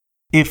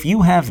If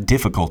you have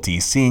difficulty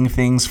seeing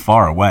things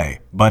far away,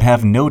 but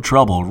have no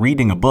trouble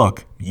reading a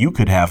book, you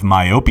could have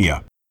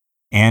myopia.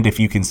 And if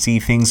you can see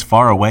things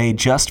far away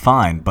just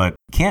fine, but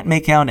can't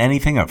make out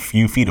anything a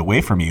few feet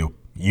away from you,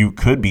 you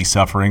could be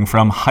suffering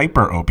from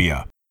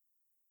hyperopia.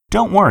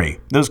 Don't worry,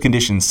 those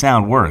conditions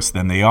sound worse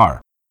than they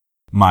are.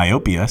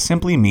 Myopia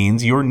simply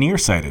means you're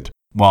nearsighted,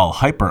 while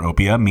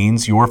hyperopia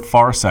means you're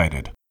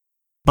farsighted.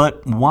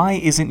 But why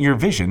isn't your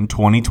vision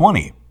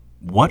 20/20?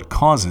 What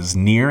causes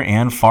near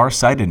and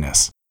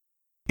farsightedness?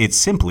 It's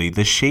simply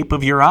the shape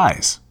of your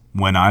eyes.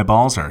 When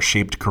eyeballs are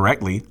shaped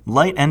correctly,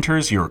 light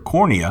enters your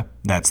cornea,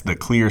 that's the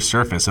clear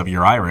surface of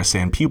your iris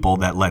and pupil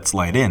that lets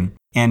light in,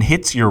 and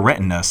hits your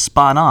retina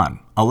spot on,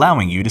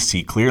 allowing you to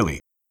see clearly.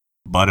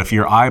 But if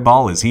your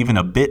eyeball is even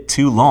a bit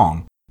too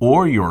long,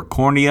 or your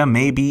cornea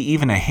may be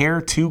even a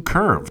hair too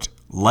curved,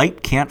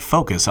 light can't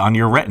focus on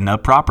your retina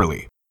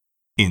properly.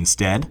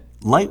 Instead,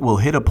 light will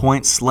hit a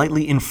point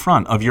slightly in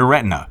front of your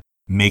retina,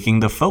 making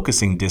the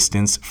focusing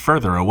distance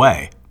further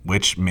away,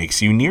 which makes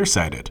you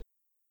nearsighted.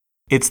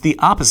 It's the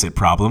opposite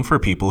problem for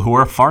people who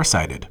are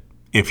farsighted.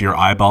 If your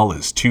eyeball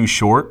is too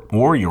short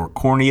or your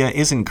cornea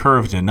isn't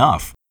curved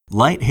enough,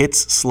 light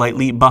hits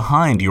slightly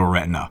behind your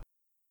retina.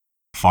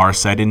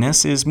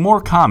 Farsightedness is more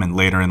common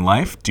later in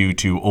life due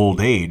to old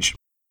age,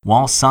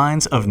 while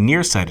signs of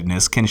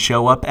nearsightedness can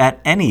show up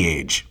at any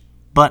age.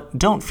 But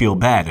don't feel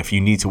bad if you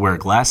need to wear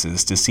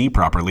glasses to see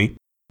properly.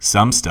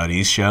 Some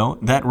studies show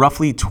that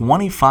roughly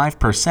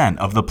 25%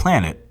 of the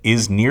planet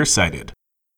is nearsighted.